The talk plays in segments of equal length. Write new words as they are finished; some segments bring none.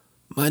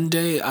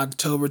Monday,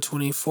 October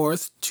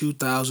 24th,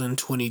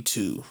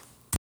 2022.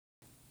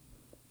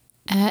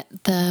 At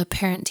the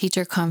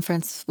parent-teacher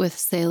conference with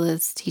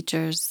Selah's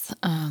teachers,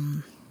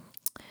 I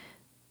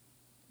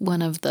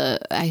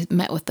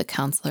met with the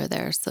counselor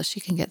there so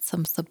she can get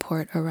some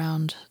support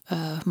around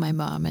my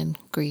mom and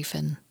grief.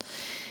 And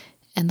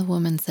the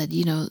woman said,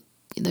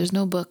 there's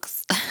no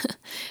books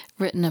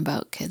written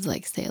about kids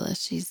like Selah.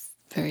 She's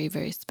very,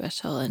 very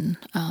special, and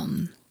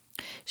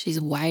she's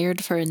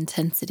wired for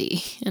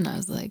intensity. And I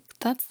was like,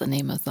 that's the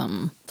name of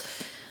something.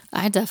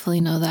 I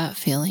definitely know that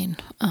feeling,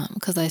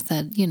 because I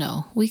said,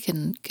 we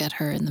can get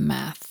her in the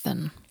math,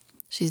 and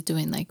she's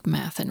doing like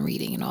math and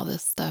reading and all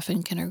this stuff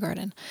in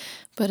kindergarten.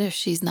 But if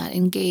she's not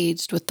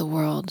engaged with the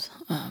world,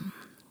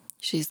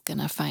 she's going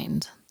to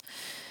find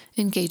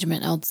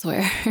engagement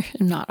elsewhere,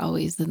 not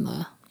always in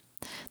the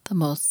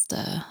most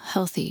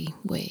healthy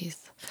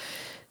ways,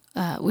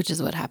 which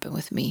is what happened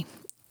with me.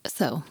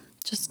 So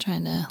just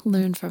trying to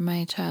learn from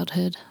my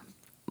childhood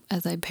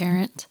as I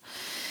parent.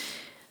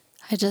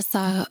 I just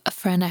saw a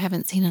friend I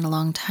haven't seen in a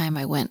long time.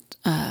 I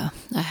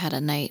had a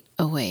night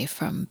away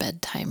from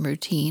bedtime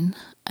routine,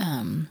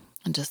 and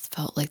just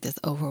felt like this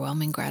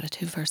overwhelming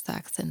gratitude for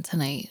Saxon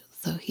tonight.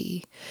 So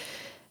he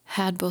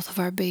had both of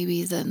our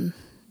babies and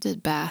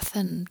did bath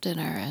and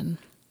dinner, and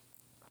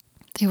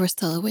they were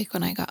still awake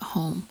when I got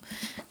home,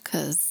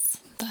 because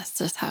that's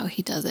just how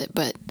he does it.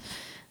 But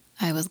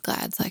I was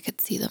glad so I could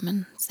see them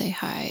and say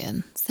hi.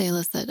 And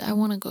Selah said, I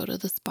want to go to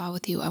the spa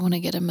with you. I want to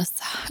get a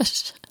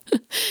massage.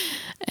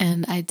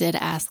 And I did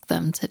ask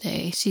them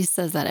today. She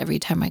says that every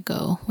time I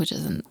go, which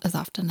isn't as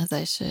often as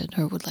I should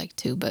or would like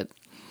to, but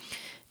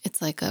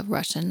it's like a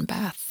Russian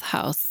bath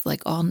house,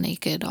 like all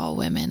naked, all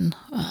women,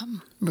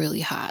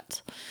 really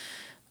hot,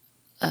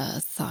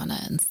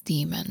 sauna and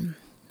steam and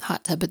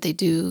hot tub, but they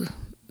do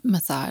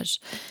massage.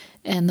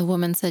 And the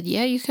woman said,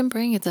 yeah, you can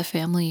bring, it's a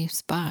family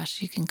spa.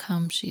 She can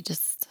come.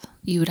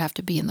 You would have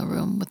to be in the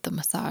room with the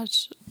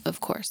massage, of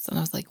course. And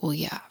I was like, well,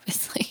 yeah,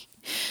 obviously.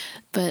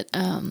 But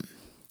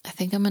I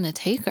think I'm going to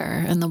take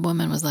her. And the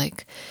woman was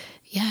like,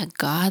 yeah,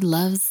 God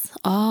loves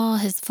all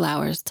his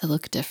flowers to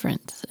look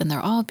different. And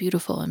they're all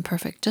beautiful and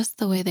perfect just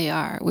the way they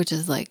are, which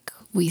is like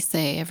we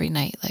say every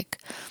night, like,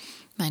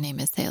 my name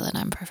is Selah and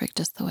I'm perfect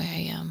just the way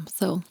I am.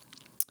 So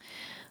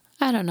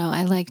I don't know.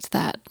 I liked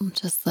that.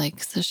 Just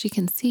like, so she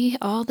can see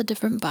all the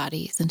different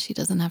bodies and she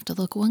doesn't have to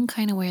look one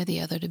kind of way or the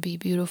other to be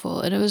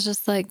beautiful. And it was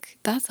just like,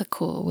 that's a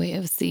cool way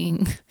of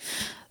seeing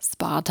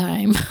spa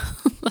time.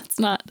 That's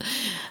not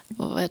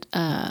what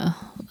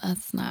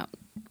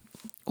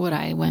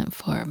I went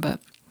for. But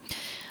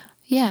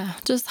yeah,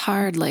 just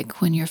hard.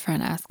 Like when your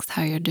friend asks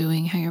how you're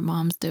doing, how your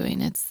mom's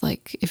doing, it's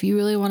like, if you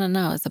really want to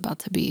know, it's about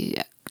to be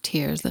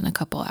tears in a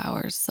couple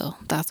hours. So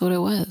that's what it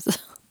was.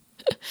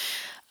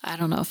 I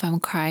don't know if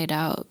I'm cried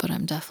out, but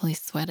I'm definitely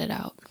sweated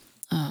out.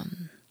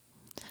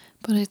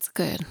 But it's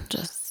good.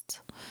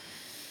 Just,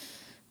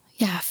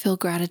 yeah, feel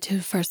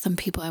gratitude for some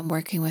people I'm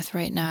working with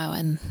right now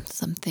and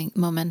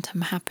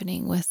momentum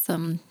happening with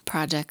some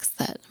projects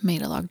that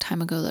made a long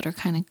time ago that are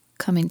kind of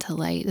coming to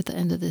light at the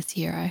end of this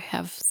year. I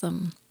have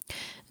some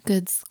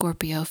good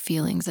Scorpio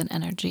feelings and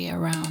energy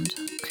around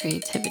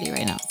creativity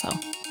right now. So,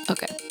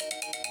 okay.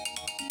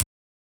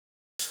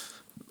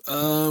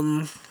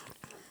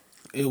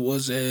 It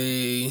was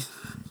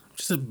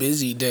just a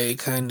busy day,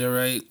 kind of,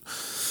 right?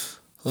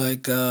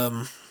 Like,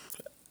 and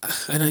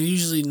I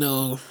usually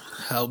know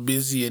how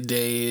busy a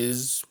day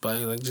is by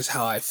like just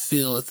how I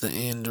feel at the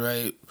end,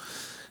 right?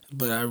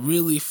 But I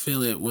really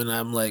feel it when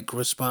I'm like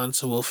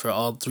responsible for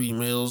all three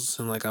meals,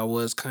 and like I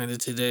was kind of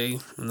today,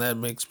 and that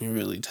makes me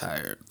really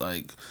tired.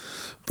 Like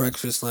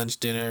breakfast,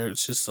 lunch, dinner,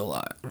 it's just a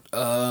lot.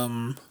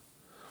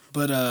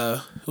 But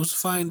it was a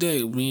fine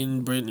day. Me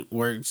and Britt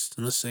worked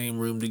in the same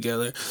room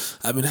together.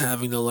 I've been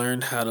having to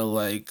learn how to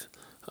like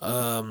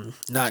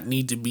not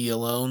need to be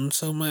alone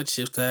so much,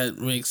 if that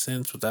makes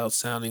sense, without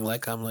sounding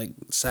like I'm like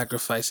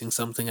sacrificing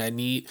something I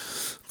need.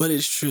 But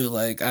it's true,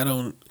 like I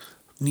don't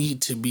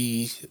need to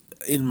be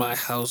in my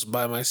house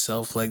by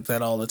myself like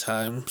that all the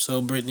time.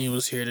 So Brittany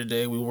was here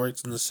today. We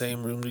worked in the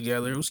same room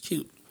together. It was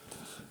cute.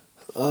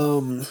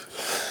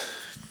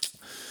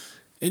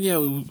 And yeah,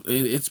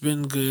 it's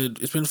been good.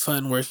 It's been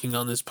fun working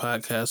on this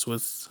podcast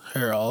with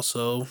her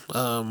also.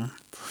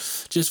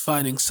 Just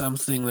finding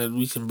something that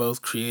we can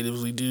both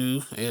creatively do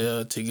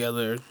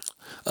together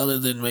other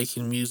than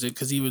making music.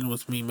 Because even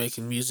with me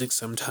making music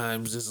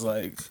sometimes it's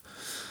like,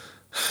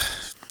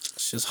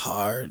 it's just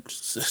hard.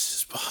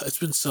 It's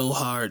been so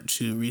hard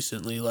too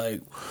recently.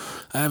 Like,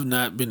 I have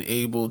not been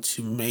able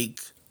to make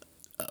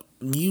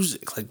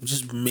music, like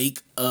just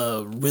make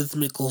a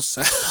rhythmical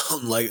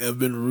sound. Like I've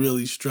been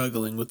really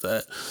struggling with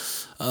that.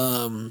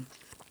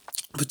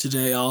 But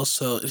today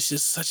also, it's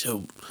just such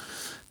a,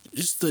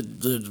 just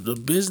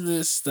the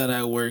business that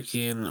I work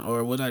in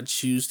or what I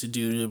choose to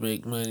do to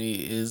make money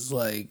is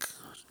like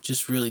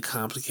just really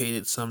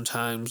complicated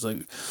sometimes.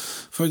 Like,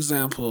 for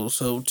example,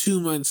 so 2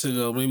 months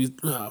ago, maybe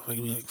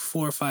like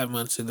 4 or 5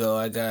 months ago,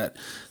 I got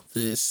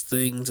this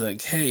thing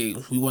like, hey,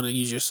 we want to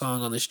use your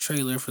song on this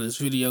trailer for this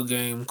video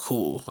game.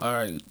 Cool. All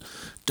right,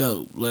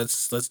 dope.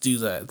 Let's do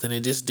that. Then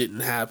it just didn't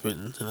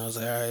happen, and I was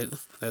like, all right,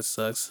 that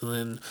sucks. And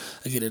then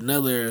I get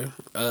another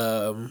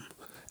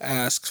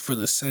ask for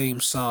the same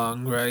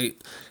song, right?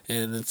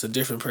 And it's a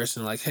different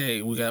person. Like,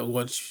 hey,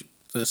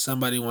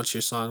 somebody wants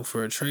your song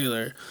for a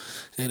trailer,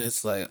 and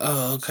it's like,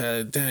 oh,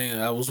 okay, dang,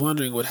 I was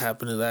wondering what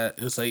happened to that.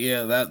 And it's like,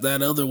 yeah,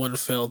 that other one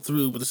fell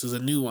through, but this is a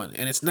new one,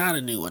 and it's not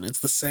a new one, it's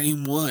the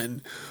same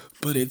one,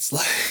 but it's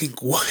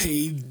like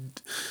way.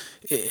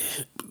 eh,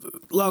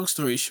 Long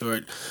story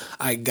short,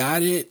 I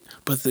got it,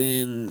 but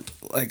then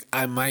like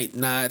I might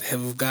not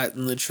have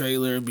gotten the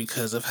trailer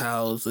because of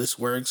how this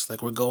works.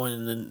 Like we're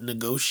going and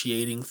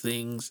negotiating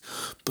things,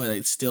 but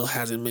it still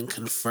hasn't been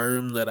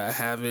confirmed that I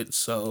have it.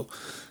 So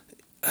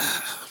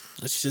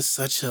it's just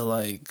such a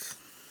like.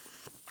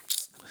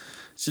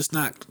 It's just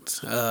not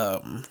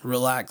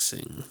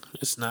relaxing.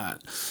 It's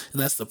not, and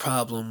that's the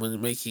problem with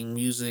making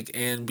music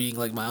and being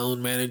like my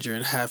own manager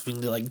and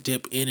having to like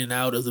dip in and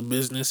out of the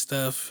business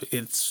stuff.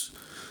 It's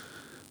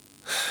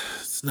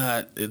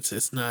not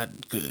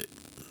good.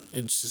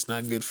 It's just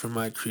not good for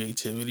my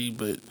creativity,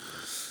 but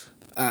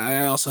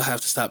I also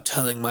have to stop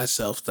telling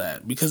myself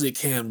that because it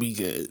can be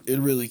good. It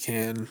really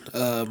can.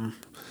 I'm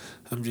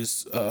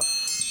just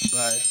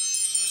bye.